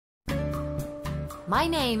My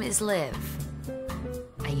name is Liv.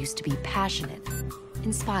 I used to be passionate,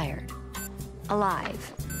 inspired,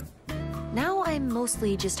 alive. Now I'm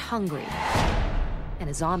mostly just hungry. And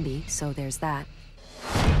a zombie, so there's that.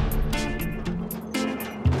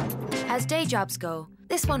 As day jobs go,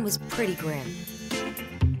 this one was pretty grim.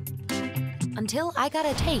 Until I got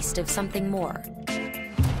a taste of something more.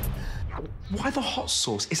 Why the hot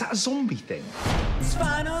sauce? Is that a zombie thing? It's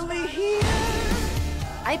finally here.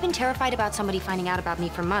 I've been terrified about somebody finding out about me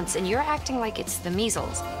for months, and you're acting like it's the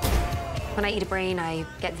measles. When I eat a brain, I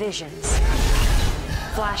get visions.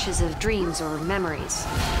 Flashes of dreams or memories.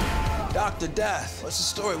 Dr. Death, what's the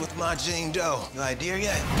story with my Jane Doe? No idea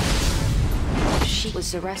yet? She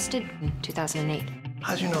was arrested in 2008.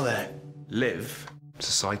 How'd you know that? Liv. It's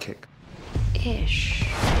a psychic. Ish.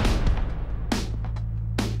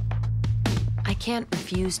 I can't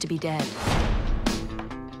refuse to be dead.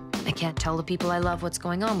 I can't tell the people I love what's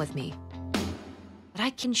going on with me. But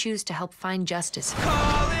I can choose to help find justice.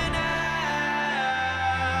 Calling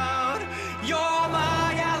out, you're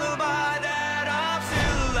my alibi that I'm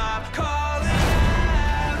still alive. Calling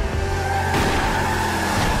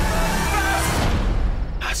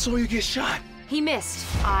out. I saw you get shot. He missed.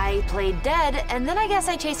 I played dead, and then I guess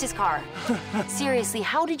I chased his car. Seriously,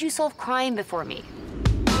 how did you solve crime before me?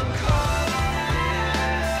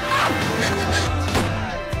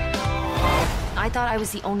 I thought I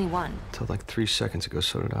was the only one. Till like 3 seconds ago,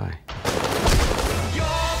 so did I.